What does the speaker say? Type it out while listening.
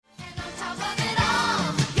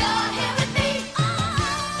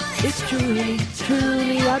truly,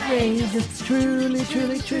 truly outrageous. Truly,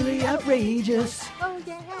 truly, truly outrageous. Oh,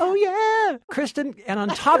 yeah. Oh, yeah. Kristen, and on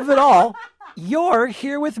top of it all, you're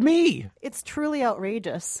here with me. It's truly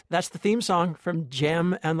outrageous. That's the theme song from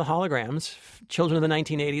Jem and the Holograms. Children of the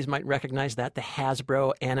 1980s might recognize that, the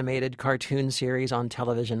Hasbro animated cartoon series on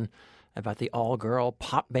television about the all-girl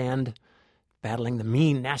pop band battling the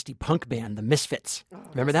mean, nasty punk band, the Misfits.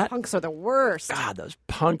 Remember that? Punks are the worst. God, those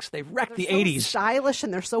punks, they've wrecked the They're so 80s. stylish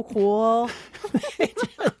and they're so cool.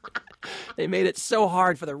 They made it so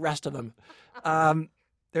hard for the rest of them.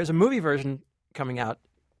 There's a movie version coming out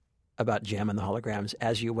about Jem and the Holograms,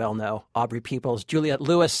 as you well know. Aubrey Peoples, Juliette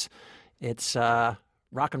Lewis. It's rock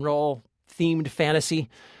and roll themed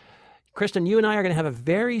fantasy. Kristen, you and I are going to have a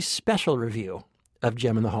very special review of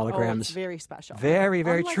Jem and the Holograms. Oh, it's very special. Very,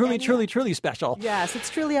 very, Unlike truly, any- truly, truly special. Yes,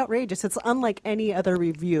 it's truly outrageous. It's unlike any other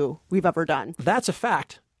review we've ever done. That's a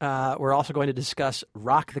fact. We're also going to discuss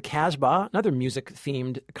Rock the Kasbah, another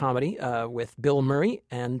music-themed comedy with Bill Murray,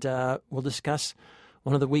 and we'll discuss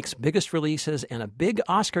one of the week's biggest releases and a big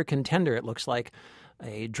Oscar contender, it looks like,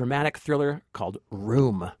 a dramatic thriller called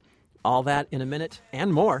Room. All that in a minute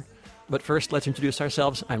and more. But first, let's introduce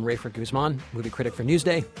ourselves. I'm Rafer Guzman, movie critic for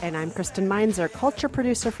Newsday. And I'm Kristen Meinzer, culture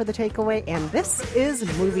producer for The Takeaway, and this is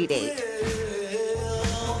Movie Date.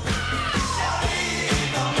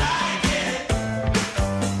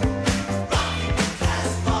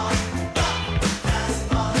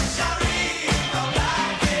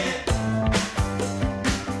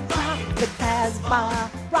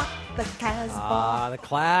 The Kasbah. The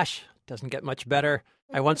Clash doesn't get much better.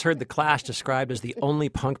 I once heard The Clash described as the only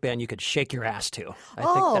punk band you could shake your ass to.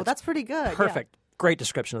 I think That's pretty good. perfect. Great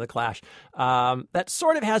description of The Clash. That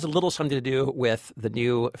sort of has a little something to do with the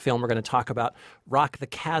new film we're going to talk about, Rock the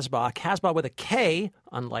Kasbah. Kasbah with a K,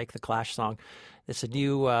 unlike the Clash song. It's a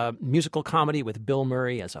new musical comedy with Bill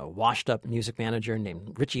Murray as a washed-up music manager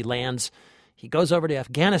named Richie Lands. He goes over to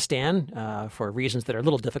Afghanistan for reasons that are a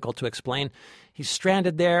little difficult to explain. He's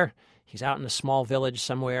stranded there. He's out in a small village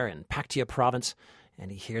somewhere in Paktia province,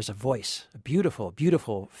 and he hears a voice, a beautiful,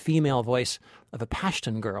 beautiful female voice of a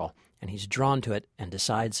Pashtun girl, and he's drawn to it and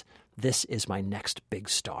decides, this is my next big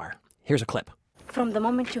star. Here's a clip. From the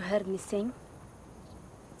moment you heard me sing,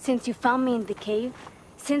 since you found me in the cave,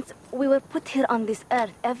 since we were put here on this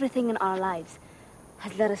earth, everything in our lives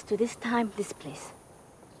has led us to this time, this place.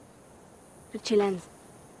 Richie Lenz,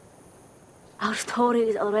 our story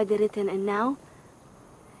is already written, and now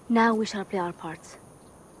we shall play our parts.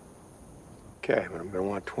 Okay, but I'm going to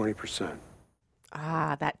want 20%.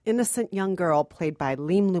 That innocent young girl played by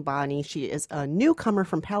Leem Lubani. She is a newcomer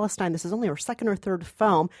from Palestine. This is only her second or third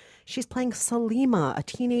film. She's playing Salima, a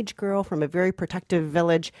teenage girl from a very protective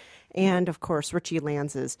village. And, of course, Richie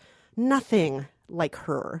Lanz is nothing like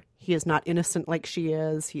her. He is not innocent like she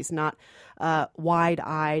is. He's not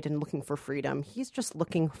wide-eyed and looking for freedom. He's just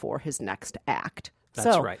looking for his next act.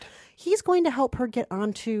 That's right. He's going to help her get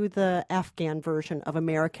onto the Afghan version of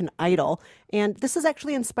American Idol. And this is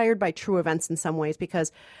actually inspired by true events in some ways, because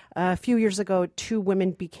a few years ago, two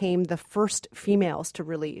women became the first females to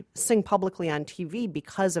really sing publicly on TV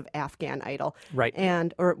because of Afghan Idol. Right.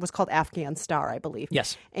 Or it was called Afghan Star, I believe.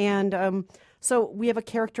 Yes. And so we have a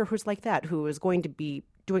character who's like that, who is going to be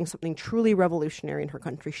doing something truly revolutionary in her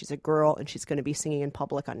country. She's a girl, and she's going to be singing in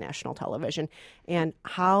public on national television. And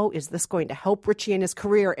how is this going to help Richie in his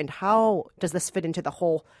career, and how does this fit into the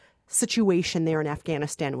whole situation there in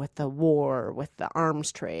Afghanistan with the war, with the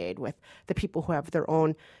arms trade, with the people who have their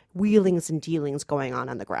own wheelings and dealings going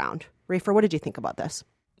on the ground? Rafer, what did you think about this?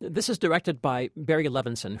 This is directed by Barry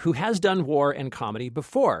Levinson, who has done war and comedy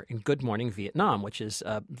before in Good Morning Vietnam, which is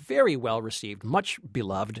a very well-received, much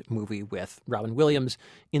beloved movie with Robin Williams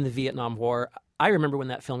in the Vietnam War. I remember when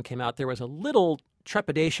that film came out, there was a little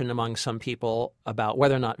trepidation among some people about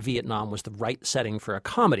whether or not Vietnam was the right setting for a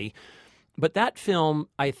comedy. But that film,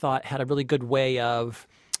 I thought, had a really good way of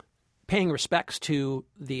paying respects to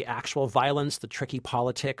the actual violence, the tricky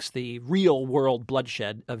politics, the real-world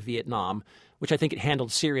bloodshed of Vietnam, which I think it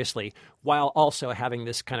handled seriously, while also having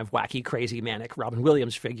this kind of wacky, crazy, manic Robin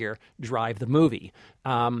Williams figure drive the movie.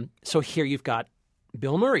 So here you've got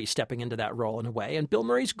Bill Murray stepping into that role in a way, and Bill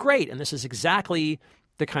Murray's great, and this is exactly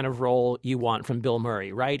the kind of role you want from Bill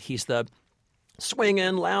Murray, right? He's the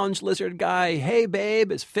swinging lounge lizard guy. Hey,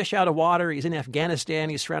 babe, is fish out of water. He's in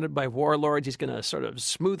Afghanistan. He's surrounded by warlords. He's going to sort of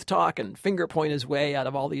smooth talk and finger point his way out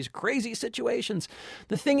of all these crazy situations.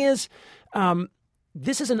 The thing is,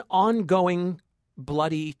 this is an ongoing,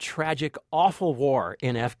 bloody, tragic, awful war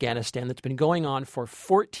in Afghanistan that's been going on for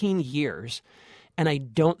 14 years. And I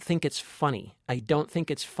don't think it's funny. I don't think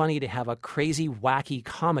it's funny to have a crazy, wacky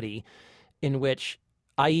comedy in which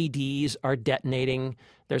IEDs are detonating.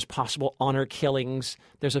 There's possible honor killings.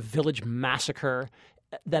 There's a village massacre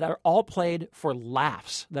that are all played for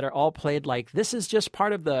laughs, that are all played like this is just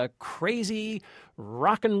part of the crazy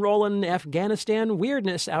rock and rollin' Afghanistan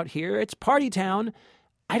weirdness out here. It's party town.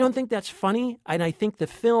 I don't think that's funny, and I think the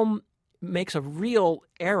film makes a real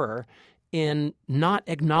error in not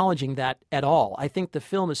acknowledging that at all. I think the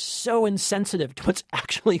film is so insensitive to what's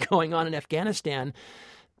actually going on in Afghanistan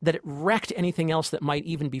that it wrecked anything else that might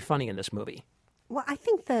even be funny in this movie. Well, I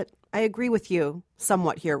think that I agree with you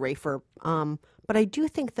somewhat here, Rafer. But I do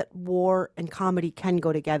think that war and comedy can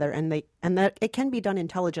go together, and that it can be done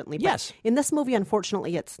intelligently. But yes. In this movie,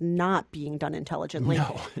 unfortunately, it's not being done intelligently.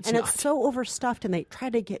 No, it's and not. It's so overstuffed, and they try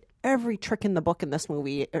to get every trick in the book in this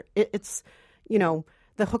movie. It's, you know,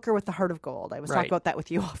 the hooker with the heart of gold. I was talking about that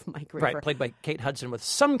with you off mic, Rafer. Right, played by Kate Hudson with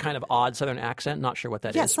some kind of odd Southern accent. Not sure what that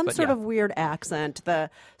is. Yeah, some sort of weird accent. The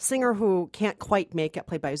singer who can't quite make it,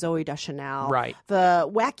 played by Zooey Deschanel. Right. The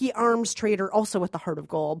wacky arms trader, also with the heart of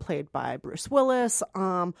gold, played by Bruce Willis.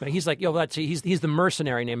 But he's like, he's the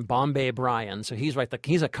mercenary named Bombay Brian. So he's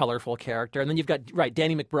he's a colorful character. And then you've got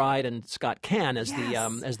Danny McBride and Scott Caan as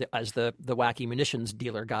the wacky munitions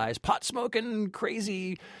dealer guys, pot smoking,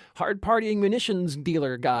 crazy, hard partying munitions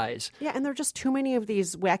dealer guys. Yeah, and there are just too many of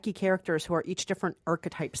these wacky characters who are each different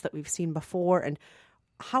archetypes that we've seen before. And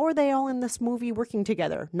how are they all in this movie working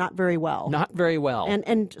together? Not very well. Not very well.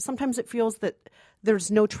 And sometimes it feels that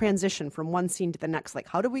there's no transition from one scene to the next. Like,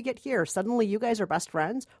 how did we get here? Suddenly you guys are best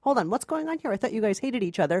friends? Hold on, what's going on here? I thought you guys hated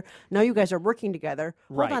each other. Now you guys are working together.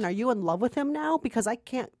 Hold on, are you in love with him now? Because I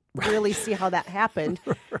can't really see how that happened,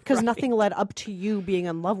 because nothing led up to you being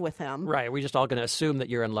in love with him. Right. We're just all going to assume that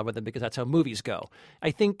you're in love with him because that's how movies go.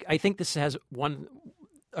 I think this has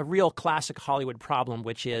a real classic Hollywood problem,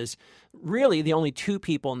 which is really the only two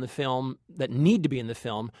people in the film that need to be in the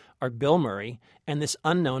film are Bill Murray and this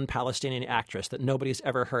unknown Palestinian actress that nobody's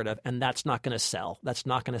ever heard of, and that's not going to sell. That's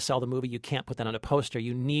not going to sell the movie. You can't put that on a poster.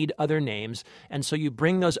 You need other names, and so you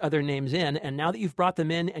bring those other names in, and now that you've brought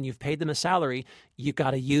them in and you've paid them a salary, you've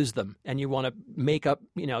got to use them, and you want to make up,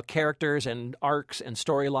 characters and arcs and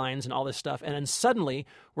storylines and all this stuff, and then suddenly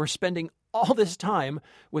we're spending all this time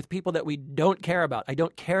with people that we don't care about. I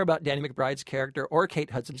don't care about Danny McBride's character or Kate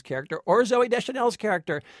Hudson's character or Zooey Deschanel's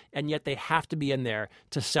character, and yet they have to be in there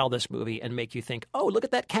to sell this movie and make you think, oh, look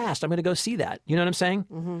at that cast. I'm going to go see that. You know what I'm saying?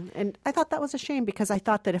 Mm-hmm. And I thought that was a shame, because I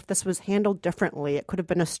thought that if this was handled differently, it could have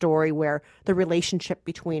been a story where the relationship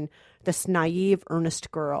between this naive,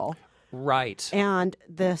 earnest girl and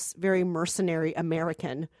this very mercenary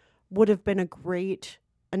American would have been a great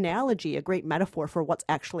analogy, a great metaphor for what's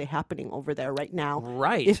actually happening over there right now.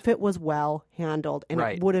 Right. If it was well handled, and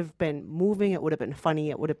it would have been moving, it would have been funny,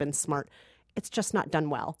 it would have been smart. It's just not done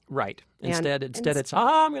well. Right. Instead, it's,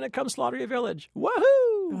 I'm going to come slaughter your village.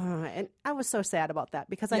 Woohoo! And I was so sad about that,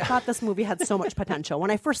 because I thought this movie had so much potential.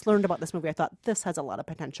 When I first learned about this movie, I thought this has a lot of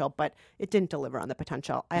potential, but it didn't deliver on the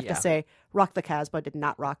potential. I have to say, Rock the Kasbah did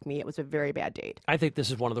not rock me. It was a very bad date. I think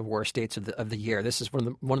this is one of the worst dates of the year. This is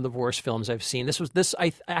one of the worst films I've seen.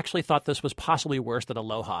 I actually thought this was possibly worse than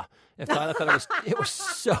Aloha. I thought it was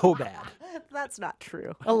so bad. That's not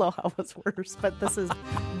true. Aloha was worse, but this is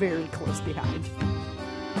very close behind.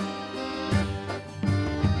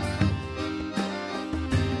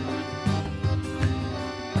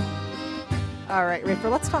 All right, Rafer,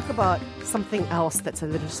 let's talk about something else that's a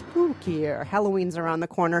little spookier. Halloween's around the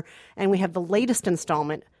corner, and we have the latest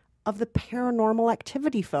installment of the Paranormal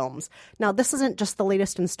Activity films. Now, this isn't just the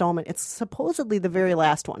latest installment. It's supposedly the very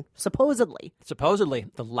last one. Supposedly.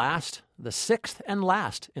 The sixth and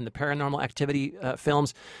last in the Paranormal Activity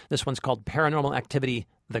films. This one's called Paranormal Activity: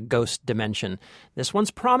 The Ghost Dimension. This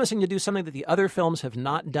one's promising to do something that the other films have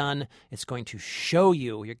not done. It's going to show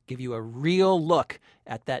you, give you a real look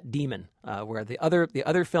at that demon, where the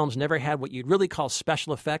other films never had what you'd really call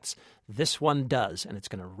special effects. This one does, and it's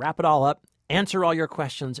going to wrap it all up, answer all your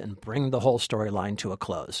questions, and bring the whole storyline to a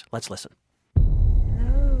close. Let's listen.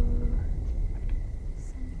 Hello?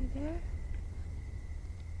 Somebody there?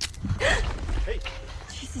 Hey.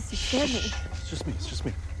 Jesus, you scared me. It's just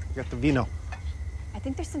me. I got the vino. I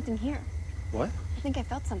think there's something here. What? I think I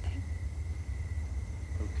felt something.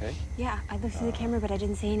 Okay. Yeah, I looked through the camera, but I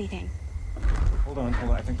didn't see anything. Hold on.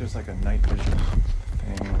 I think there's like a night vision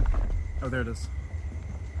thing. Oh, there it is.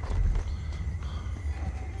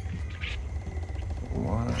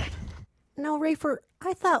 What? Now, Rafer,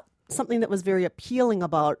 I thought something that was very appealing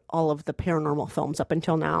about all of the paranormal films up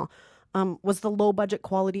until now was the low budget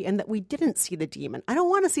quality and that we didn't see the demon. I don't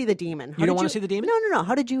want to see the demon. You don't want to see the demon? No.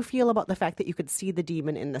 How did you feel about the fact that you could see the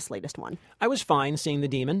demon in this latest one? I was fine seeing the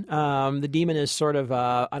demon. The demon is sort of,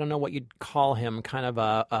 I don't know what you'd call him, kind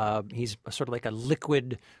of he's sort of like a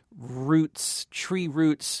liquid tree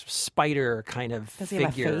roots spider kind of Does he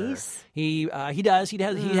figure. have a face? He does. He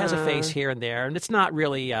has a face here and there, and it's not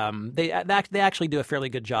really. They actually do a fairly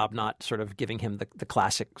good job not sort of giving him the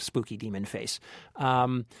classic spooky demon face.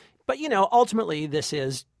 But ultimately, this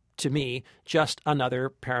is, to me, just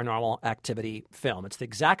another Paranormal Activity film. It's the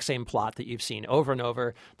exact same plot that you've seen over and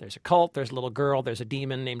over. There's a cult, there's a little girl, there's a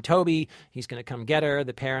demon named Toby. He's going to come get her.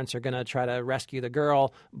 The parents are going to try to rescue the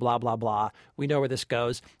girl, blah, blah, blah. We know where this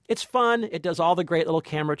goes. It's fun. It does all the great little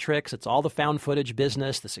camera tricks. It's all the found footage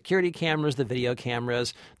business, the security cameras, the video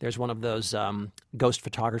cameras. There's one of those ghost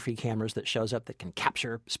photography cameras that shows up that can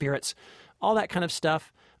capture spirits, all that kind of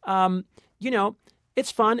stuff. It's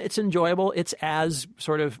fun. It's enjoyable. It's as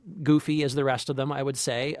sort of goofy as the rest of them, I would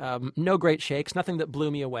say. No great shakes, nothing that blew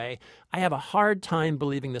me away. I have a hard time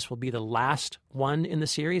believing this will be the last one in the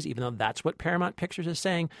series, even though that's what Paramount Pictures is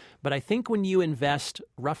saying. But I think when you invest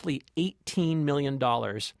roughly $18 million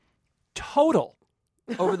total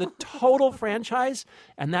over the total franchise,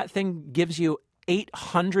 and that thing gives you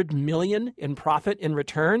 $800 million in profit in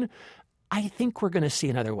return, I think we're going to see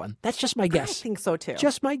another one. That's just my guess. I think so, too.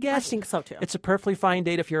 Just my guess. I think so, too. It's a perfectly fine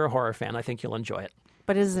date if you're a horror fan. I think you'll enjoy it.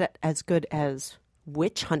 But is it as good as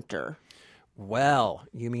Witch Hunter? Well,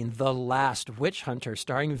 you mean The Last Witch Hunter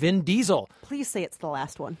starring Vin Diesel. Please say it's the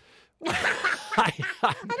last one. I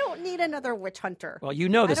don't need another Witch Hunter. Well,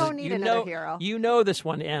 this I don't need another hero. This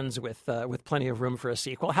one ends with plenty of room for a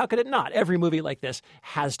sequel. How could it not? Every movie like this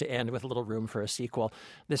has to end with a little room for a sequel.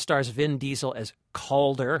 This stars Vin Diesel as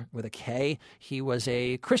Calder with a K. He was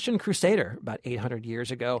a Christian crusader about 800 years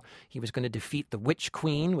ago. He was going to defeat the Witch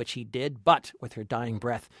Queen, which he did, but with her dying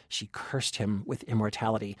breath, she cursed him with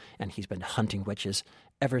immortality, and he's been hunting witches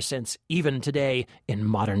ever since, even today in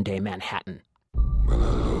modern-day Manhattan. Well,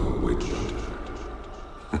 hello, Witch Hunter.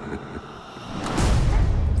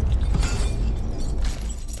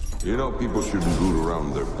 People shouldn't root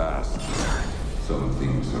around their past. Some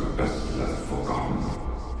things are best left forgotten.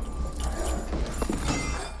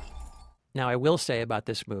 Now, I will say about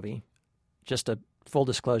this movie, just a full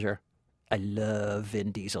disclosure, I love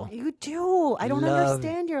Vin Diesel. You do. I don't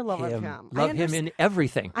understand your love of him. Love him in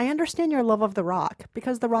everything. I understand your love of The Rock,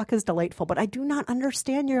 because The Rock is delightful, but I do not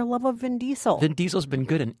understand your love of Vin Diesel. Vin Diesel's been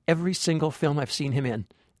good in every single film I've seen him in.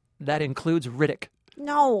 That includes Riddick.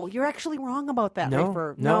 No, you're actually wrong about that, No,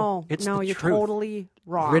 Rafer. no, it's the you're truth. totally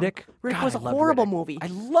wrong. Riddick God, was a loved horrible Riddick. movie. I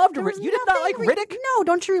loved Riddick. You did not like Riddick? No,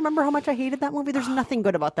 don't you remember how much I hated that movie? There's nothing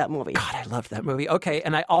good about that movie. God, I loved that movie. Okay,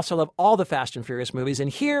 and I also love all the Fast and Furious movies. And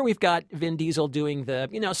here we've got Vin Diesel doing the,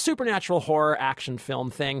 supernatural horror action film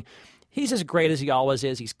thing. He's as great as he always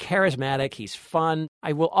is. He's charismatic. He's fun.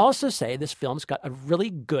 I will also say this film's got a really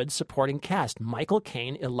good supporting cast. Michael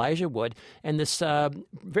Caine, Elijah Wood, and this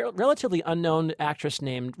relatively unknown actress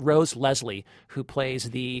named Rose Leslie, who plays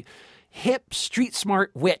the hip,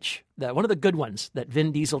 street-smart witch, one of the good ones that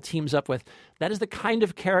Vin Diesel teams up with. That is the kind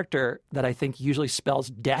of character that I think usually spells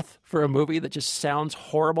death for a movie that just sounds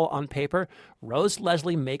horrible on paper. Rose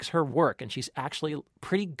Leslie makes her work, and she's actually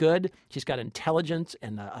pretty good. She's got intelligence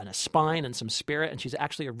and a spine and some spirit, and she's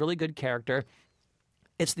actually a really good character.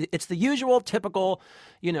 It's the usual, typical,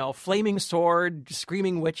 flaming sword,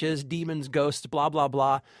 screaming witches, demons, ghosts, blah, blah,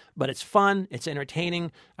 blah. But it's fun. It's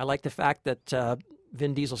entertaining. I like the fact that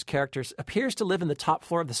Vin Diesel's character appears to live in the top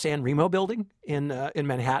floor of the San Remo building in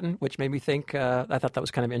Manhattan, which made me think, I thought that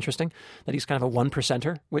was kind of interesting, that he's kind of a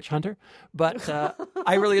one-percenter witch hunter. But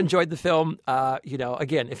I really enjoyed the film.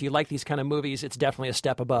 Again, if you like these kind of movies, it's definitely a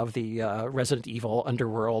step above the Resident Evil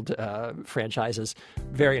Underworld franchises.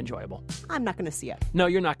 Very enjoyable. I'm not going to see it. No,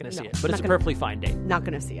 you're not going to see it, but it's a perfectly fine date. Not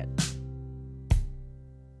going to see it.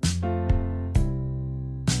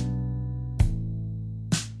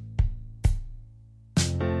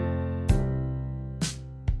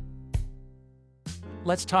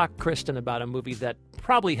 Let's talk, Kristen, about a movie that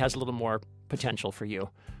probably has a little more potential for you.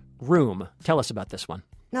 Room. Tell us about this one.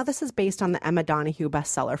 Now, this is based on the Emma Donoghue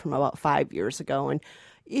bestseller from about 5 years ago. And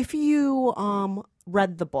if you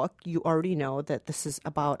read the book, you already know that this is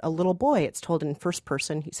about a little boy. It's told in first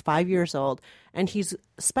person. He's 5 years old, and he's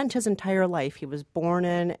spent his entire life. He was born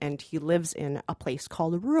in, and he lives in a place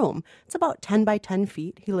called a room. It's about 10 by 10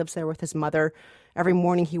 feet. He lives there with his mother. Every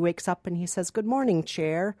morning he wakes up and he says, "Good morning,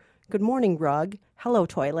 chair. Good morning, rug. Hello,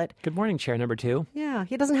 toilet. Good morning, chair number 2. Yeah,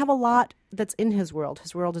 he doesn't have a lot that's in his world.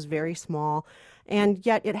 His world is very small, and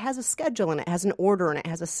yet it has a schedule, and it has an order, and it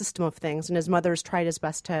has a system of things, and his mother's tried his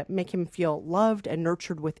best to make him feel loved and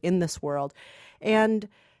nurtured within this world. And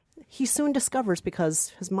he soon discovers,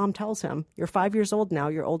 because his mom tells him, you're 5 years old now,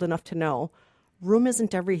 you're old enough to know, room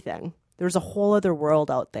isn't everything. There's a whole other world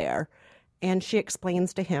out there. And she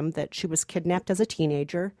explains to him that she was kidnapped as a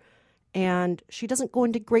teenager, and she doesn't go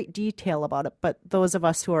into great detail about it, but those of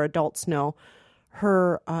us who are adults know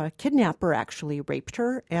her kidnapper actually raped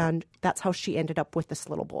her, and that's how she ended up with this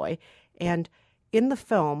little boy. And in the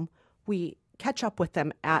film, we catch up with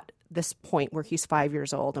them at this point where he's 5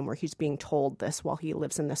 years old and where he's being told this while he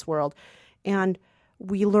lives in this world. And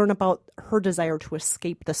we learn about her desire to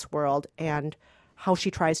escape this world and how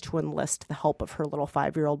she tries to enlist the help of her little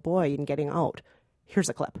 5-year-old boy in getting out. Here's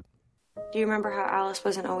a clip. Do you remember how Alice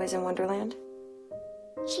wasn't always in Wonderland?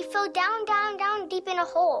 She fell down, down, down, deep in a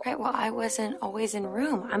hole. Right, well, I wasn't always in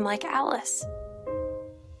room. I'm like Alice.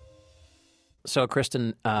 So,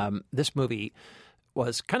 Kristen, this movie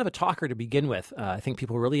was kind of a talker to begin with. I think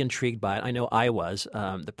people were really intrigued by it. I know I was.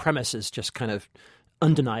 The premise is just kind of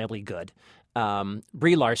undeniably good.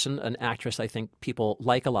 Brie Larson, an actress I think people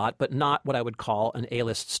like a lot, but not what I would call an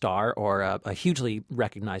A-list star or a hugely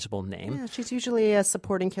recognizable name. Yeah, she's usually a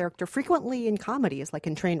supporting character, frequently in comedies, like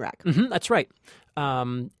in Trainwreck. Mm-hmm, that's right.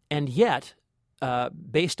 And yet,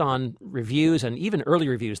 based on reviews and even early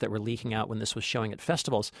reviews that were leaking out when this was showing at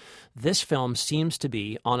festivals, this film seems to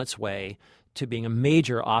be on its way to being a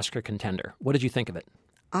major Oscar contender. What did you think of it?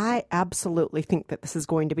 I absolutely think that this is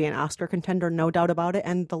going to be an Oscar contender, no doubt about it.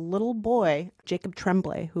 And the little boy, Jacob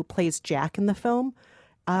Tremblay, who plays Jack in the film,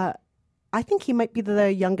 I think he might be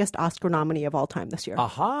the youngest Oscar nominee of all time this year.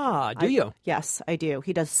 Aha, do you? Yes, I do.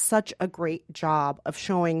 He does such a great job of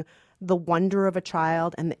showing the wonder of a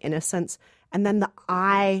child and the innocence, and then the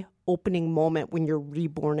eye-opening moment when you're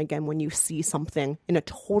reborn again, when you see something in a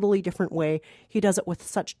totally different way. He does it with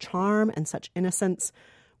such charm and such innocence.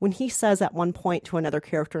 When he says at one point to another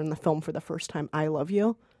character in the film for the first time, I love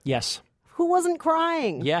you. Yes. Who wasn't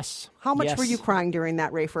crying? Yes. How much yes. were you crying during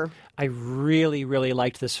that, Rafer? I really, really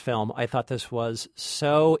liked this film. I thought this was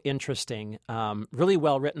so interesting. Really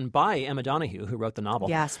well written by Emma Donoghue, who wrote the novel.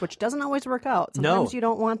 Yes, which doesn't always work out. Sometimes you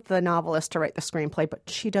don't want the novelist to write the screenplay, but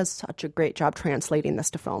she does such a great job translating this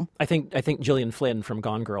to film. I think Gillian Flynn from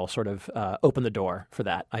Gone Girl sort of opened the door for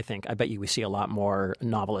that. I bet you we see a lot more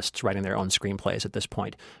novelists writing their own screenplays at this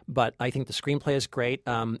point. But I think the screenplay is great.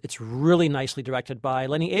 It's really nicely directed by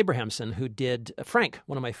Lenny Abrahamson, who did Frank,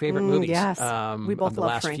 one of my favorite movies. Yes, we both of the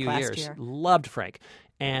loved last Frank few last years. year. Loved Frank.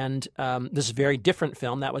 And this is a very different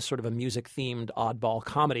film. That was sort of a music-themed oddball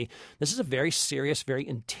comedy. This is a very serious, very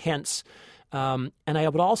intense, and I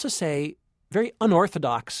would also say very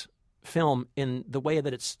unorthodox film in the way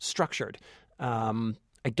that it's structured.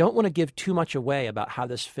 I don't want to give too much away about how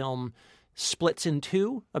this film splits in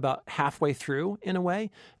two about halfway through in a way.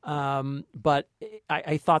 But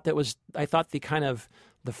I thought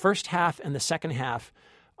the first half and the second half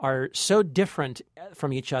are so different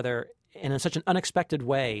from each other and in such an unexpected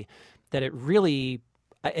way that it really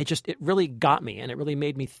got me, and it really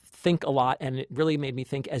made me think a lot, and it really made me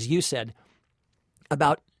think, as you said,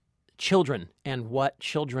 about children and what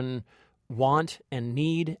children want and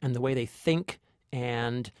need and the way they think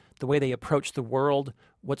and the way they approach the world,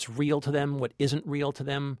 what's real to them, what isn't real to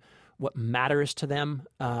them, what matters to them.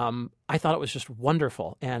 I thought it was just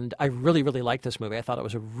wonderful, and I really, really liked this movie. I thought it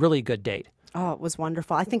was a really good date. Oh, it was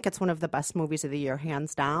wonderful. I think it's one of the best movies of the year,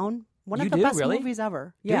 hands down. One You of the do, best really? movies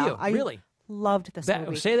ever. Do Yeah, you? I Really? loved this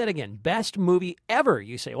movie. Say that again. Best movie ever,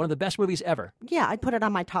 you say. One of the best movies ever. Yeah, I'd put it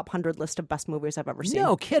on my top 100 list of best movies I've ever seen.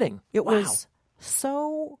 No kidding. It Wow. was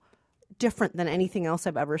so different than anything else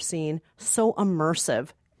I've ever seen, so immersive,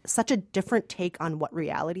 such a different take on what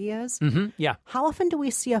reality is. Mm-hmm. Yeah. How often do we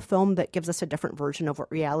see a film that gives us a different version of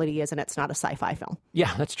what reality is, and it's not a sci-fi film?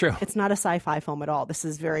 Yeah, that's true. It's not a sci-fi film at all. This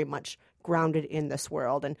is very much grounded in this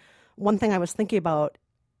world. And one thing I was thinking about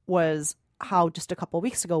was how just a couple of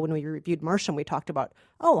weeks ago when we reviewed Martian, we talked about,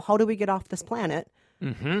 how do we get off this planet?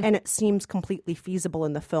 Mm-hmm. And it seems completely feasible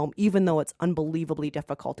in the film, even though it's unbelievably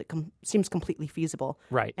difficult. It seems completely feasible.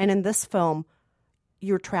 Right. And in this film,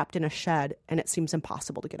 you're trapped in a shed and it seems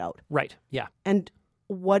impossible to get out. Right. Yeah. And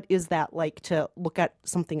what is that like to look at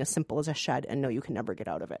something as simple as a shed and know you can never get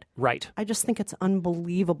out of it? Right. I just think it's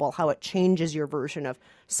unbelievable how it changes your version of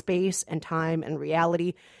space and time and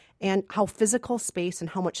reality, and how physical space and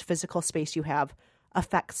how much physical space you have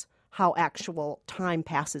affects how actual time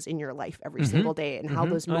passes in your life every single day, and how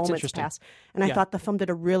those Oh, that's moments interesting. pass. And I thought the film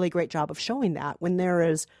did a really great job of showing that when there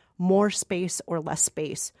is more space or less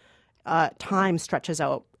space, time stretches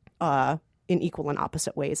out in equal and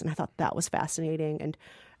opposite ways. And I thought that was fascinating. And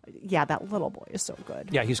yeah, that little boy is so good.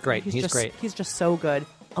 Yeah, he's great. He's great. He's just so good.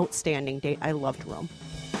 Outstanding date. I loved Rome.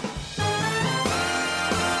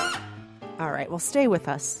 All right, well, stay with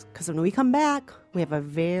us, because when we come back, we have a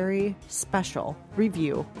very special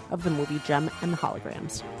review of the movie Jem and the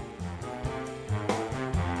Holograms.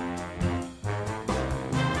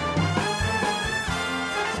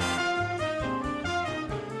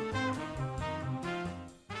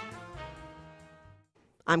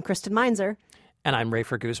 I'm Kristen Meinzer. And I'm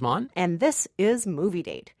Rafer Guzman. And this is Movie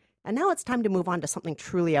Date. And now it's time to move on to something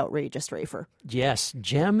truly outrageous, Rafer. Yes,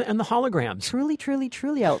 Jem and the Holograms. Truly, truly,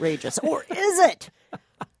 truly outrageous. Or is it?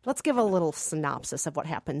 Let's give a little synopsis of what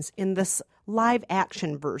happens in this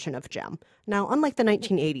live-action version of Jem. Now, unlike the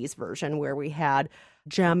 1980s version where we had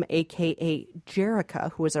Jem, a.k.a.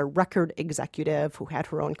 Jerica, who was a record executive who had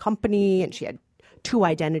her own company, and she had two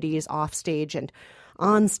identities, off stage and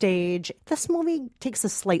on stage. This movie takes a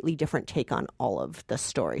slightly different take on all of the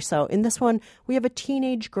story. So in this one, we have a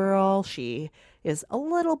teenage girl. She is a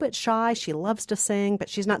little bit shy. She loves to sing, but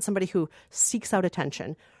she's not somebody who seeks out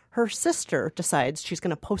attention. Her sister decides she's going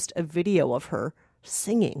to post a video of her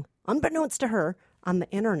singing, unbeknownst to her, on the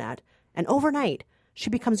internet. And overnight, she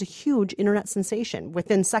becomes a huge internet sensation.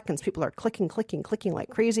 Within seconds, people are clicking like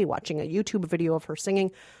crazy, watching a YouTube video of her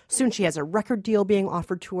singing. Soon she has a record deal being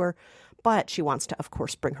offered to her. But she wants to, of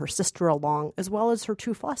course, bring her sister along, as well as her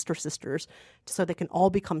two foster sisters, so they can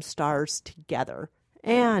all become stars together.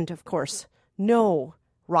 And, of course, no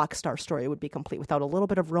rock star story would be complete without a little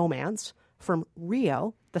bit of romance from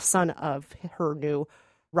Rio, the son of her new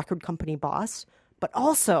record company boss. But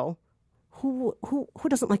also, who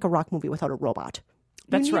doesn't like a rock movie without a robot?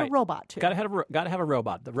 That's you need right. A robot, too. Gotta have a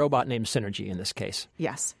robot. The robot named Synergy in this case.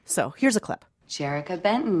 Yes. So here's a clip. Jerica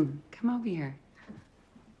Benton, come over here.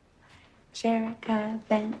 Jerica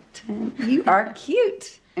Benton. You are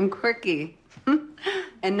cute and quirky.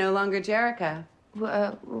 And no longer Jerica.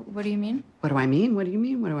 What do you mean? What do I mean? What do you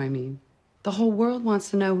mean? What do I mean? The whole world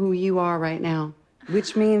wants to know who you are right now,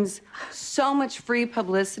 which means so much free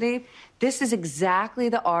publicity. This is exactly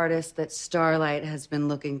the artist that Starlight has been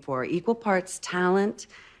looking for. Equal parts talent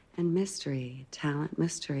and mystery. Talent,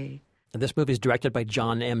 mystery. This movie is directed by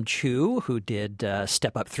John M. Chu, who did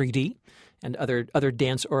Step Up 3D and other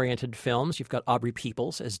dance-oriented films. You've got Aubrey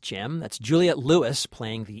Peoples as Jem. That's Juliette Lewis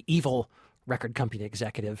playing the evil record company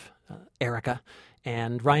executive, Erica.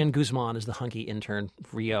 And Ryan Guzman is the hunky intern,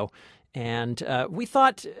 Rio. And we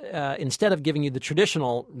thought instead of giving you the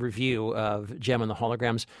traditional review of Jem and the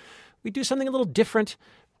Holograms, we'd do something a little different.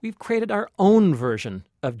 We've created our own version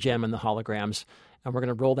of Jem and the Holograms, and we're going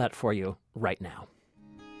to roll that for you right now.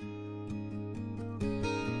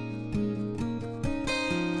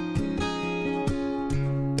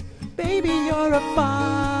 Baby, you're a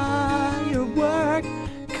firework.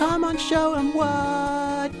 Come on, show him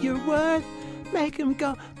what you're worth. Make him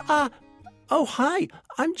go, oh, hi,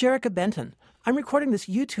 I'm Jerica Benton. I'm recording this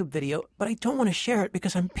YouTube video, but I don't want to share it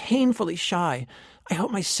because I'm painfully shy. I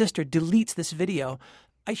hope my sister deletes this video.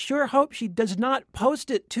 I sure hope she does not post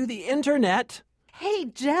it to the internet. Hey,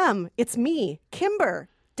 Jem, it's me, Kimber.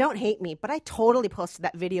 Don't hate me, but I totally posted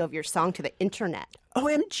that video of your song to the internet.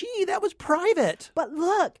 OMG, that was private. But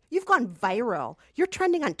look, you've gone viral. You're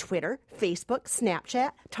trending on Twitter, Facebook,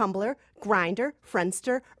 Snapchat, Tumblr, Grindr,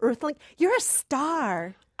 Friendster, Earthlink. You're a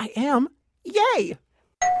star. I am. Yay!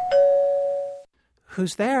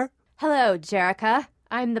 Who's there? Hello, Jerica.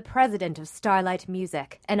 I'm the president of Starlight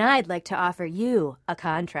Music, and I'd like to offer you a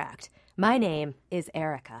contract. My name is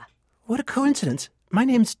Erica. What a coincidence. My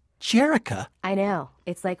name's Jerica. I know.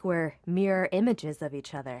 It's like we're mirror images of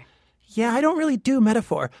each other. Yeah, I don't really do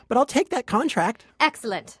metaphor, but I'll take that contract.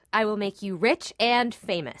 Excellent. I will make you rich and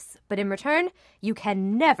famous. But in return, you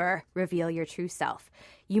can never reveal your true self.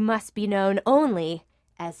 You must be known only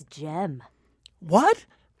as Jem. What?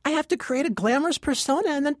 I have to create a glamorous persona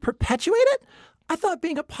and then perpetuate it? I thought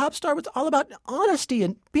being a pop star was all about honesty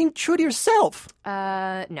and being true to yourself.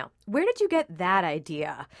 No. Where did you get that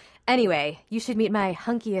idea? Anyway, you should meet my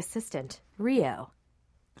hunky assistant, Rio.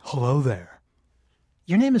 Hello there.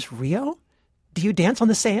 Your name is Rio? Do you dance on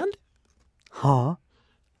the sand? Huh?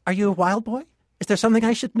 Are you a wild boy? Is there something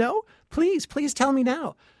I should know? Please tell me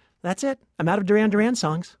now. That's it. I'm out of Duran Duran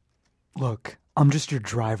songs. Look, I'm just your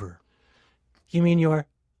driver. You mean you're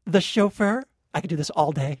the chauffeur? I could do this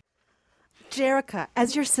all day. Jerica,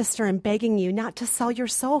 as your sister, I'm begging you not to sell your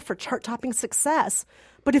soul for chart-topping success.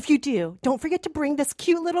 But if you do, don't forget to bring this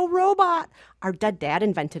cute little robot. Our dead dad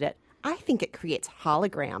invented it. I think it creates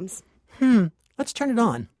holograms. Let's turn it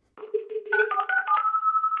on.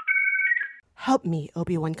 Help me,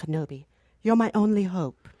 Obi-Wan Kenobi. You're my only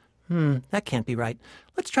hope. That can't be right.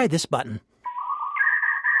 Let's try this button.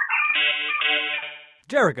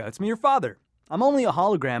 Jerica, it's me, your father. I'm only a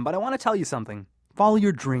hologram, but I want to tell you something. Follow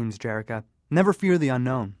your dreams, Jerica. Never fear the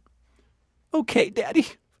unknown. Okay, Daddy.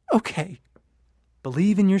 Okay.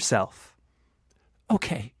 Believe in yourself.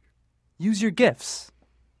 Okay. Use your gifts.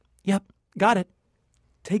 Yep, got it.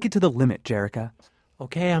 Take it to the limit, Jerica.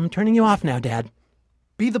 Okay, I'm turning you off now, Dad.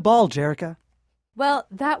 Be the ball, Jerica. Well,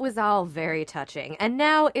 that was all very touching. And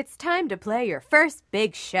now it's time to play your first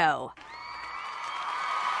big show.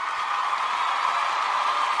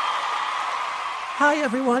 Hi,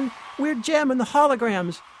 everyone. We're Jem and the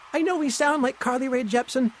Holograms. I know we sound like Carly Rae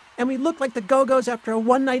Jepsen, and we look like the Go-Go's after a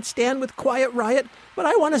one-night stand with Quiet Riot, but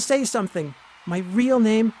I want to say something. My real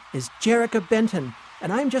name is Jerica Benton,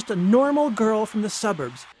 and I'm just a normal girl from the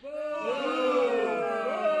suburbs.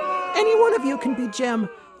 Any one of you can be Jem.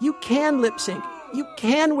 You can lip-sync. You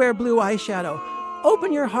can wear blue eyeshadow.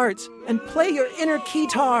 Open your hearts and play your inner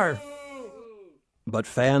keytar. But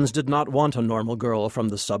fans did not want a normal girl from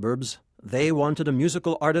the suburbs. They wanted a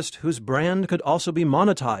musical artist whose brand could also be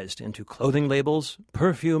monetized into clothing labels,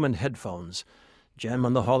 perfume, and headphones. Jem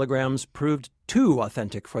and the Holograms proved too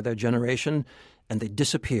authentic for their generation, and they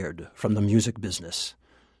disappeared from the music business.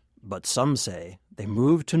 But some say they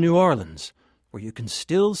moved to New Orleans, where you can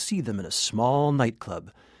still see them in a small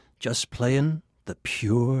nightclub, just playing the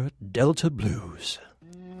pure Delta blues.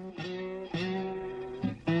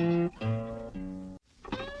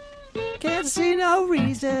 Can't see no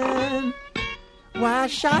reason why I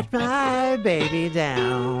shot my baby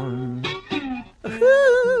down.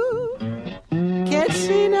 Ooh, can't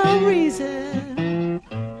see no reason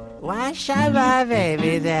why I shot my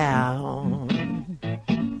baby down.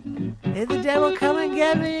 If the devil come and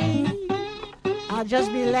get me, I'll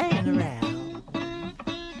just be laying around.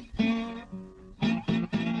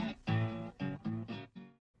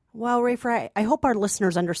 Well, Rafer, I hope our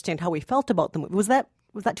listeners understand how we felt about the movie. Was that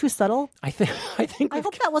too subtle? I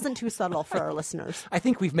hope that wasn't too subtle for our listeners. I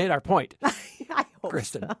think we've made our point. I hope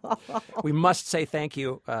Kristen. So. We must say thank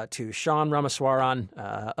you to Sean Ramaswaran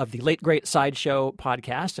of the Late Great Sideshow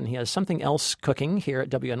podcast, and he has something else cooking here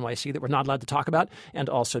at WNYC that we're not allowed to talk about, and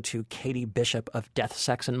also to Katie Bishop of Death,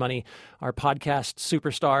 Sex, and Money, our podcast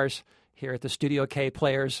superstars here at the Studio K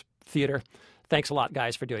Players Theater. Thanks a lot,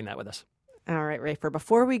 guys, for doing that with us. All right, Rafer,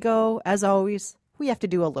 before we go, as always, we have to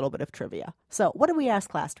do a little bit of trivia. So what did we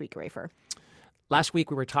ask last week, Rafer? Last week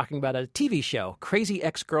we were talking about a TV show, Crazy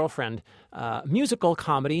Ex-Girlfriend, musical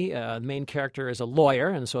comedy. The main character is a lawyer,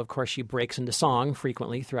 and so, of course, she breaks into song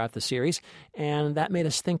frequently throughout the series. And that made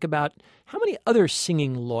us think about how many other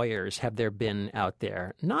singing lawyers have there been out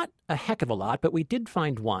there? Not a heck of a lot, but we did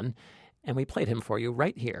find one, and we played him for you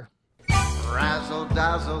right here.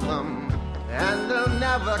 Razzle-dazzle them, and they'll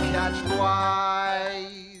never catch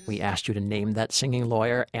twice. We asked you to name that singing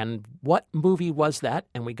lawyer, and what movie was that?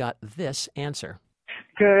 And we got this answer.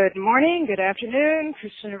 Good morning, good afternoon,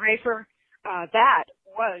 Kristen and Rafer. That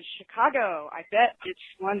was Chicago. I bet it's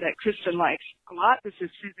one that Kristen likes a lot. This is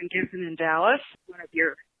Susan Gibson in Dallas, one of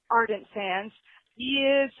your ardent fans. He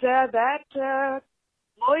is that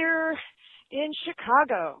lawyer in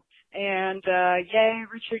Chicago. And yay,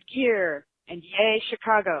 Richard Gere. And yay,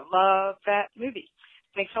 Chicago. Love that movie.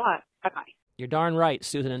 Thanks a lot. Bye-bye. You're darn right,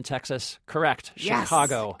 Susan in Texas. Correct. Yes.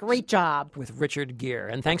 Chicago. Great job. With Richard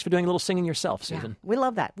Gere. And thanks for doing a little singing yourself, Susan. Yeah, we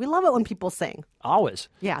love that. We love it when people sing. Always.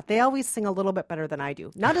 Yeah, they always sing a little bit better than I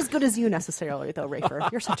do. Not as good as you necessarily, though,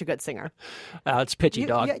 Rafer. You're such a good singer. It's pitchy,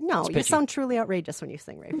 dog. No, it's you pitchy. sound truly outrageous when you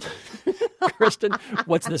sing, Rafer. Kristen,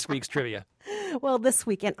 what's this week's trivia? Well, this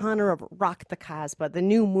week, in honor of Rock the Kasbah, the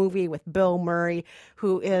new movie with Bill Murray,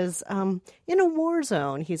 who is in a war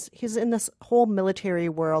zone. He's in this whole military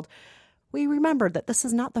world. We remembered that this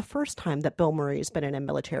is not the first time that Bill Murray has been in a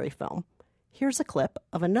military film. Here's a clip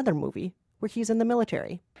of another movie where he's in the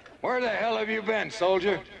military. Where the hell have you been,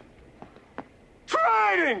 soldier?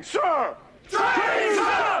 Training, sir! Training,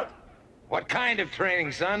 sir! What kind of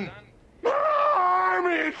training, son?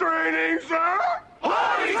 Army training, sir!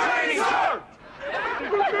 Army training, sir!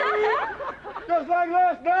 Just like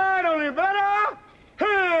last night, only better.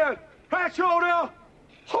 Head, pat shoulder,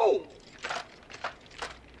 hold.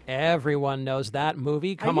 Everyone knows that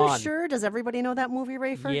movie. Come on. Are you sure? Does everybody know that movie,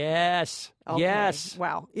 Rafer? Yes. Okay. Yes.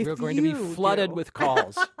 Wow. We're going to be flooded with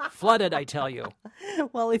calls. Flooded, I tell you.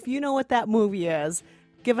 Well, if you know what that movie is,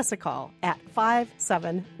 give us a call at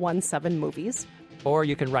 5717 Movies. Or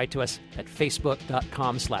you can write to us at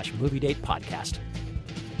facebook.com/moviedatepodcast.